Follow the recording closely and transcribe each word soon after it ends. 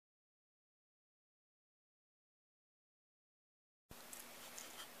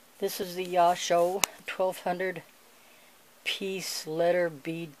This is the Yushoo 1200 piece letter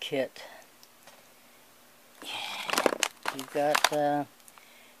bead kit. You've got a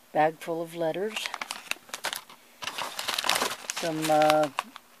bag full of letters, some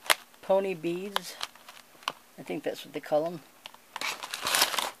pony beads, I think that's what they call them,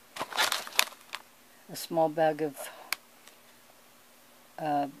 a small bag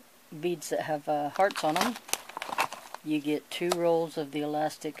of beads that have hearts on them. You get 2 rolls of the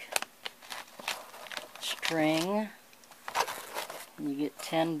elastic string. You get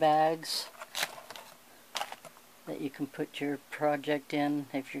 10 bags that you can put your project in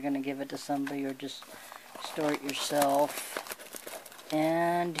if you're going to give it to somebody or just store it yourself.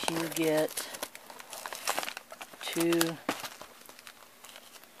 And you get 2, you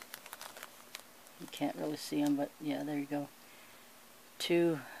can't really see them, but yeah, there you go,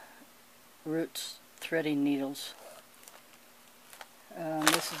 2 roots threading needles.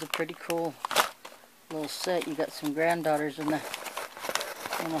 This is a pretty cool little set. You got some granddaughters in the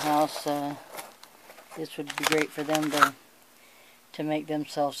house. This would be great for them to make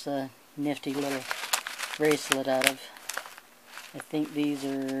themselves a nifty little bracelet out of. I think these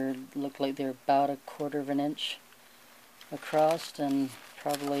look like they're about 1/4 of an inch across and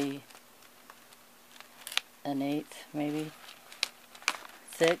probably 1/8 maybe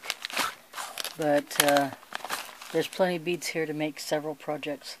thick. But there's plenty of beads here to make several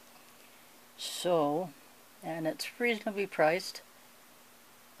projects. So, and it's reasonably priced.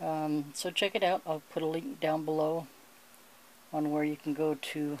 So check it out. I'll put a link down below on where you can go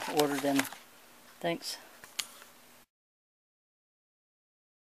to order them. Thanks.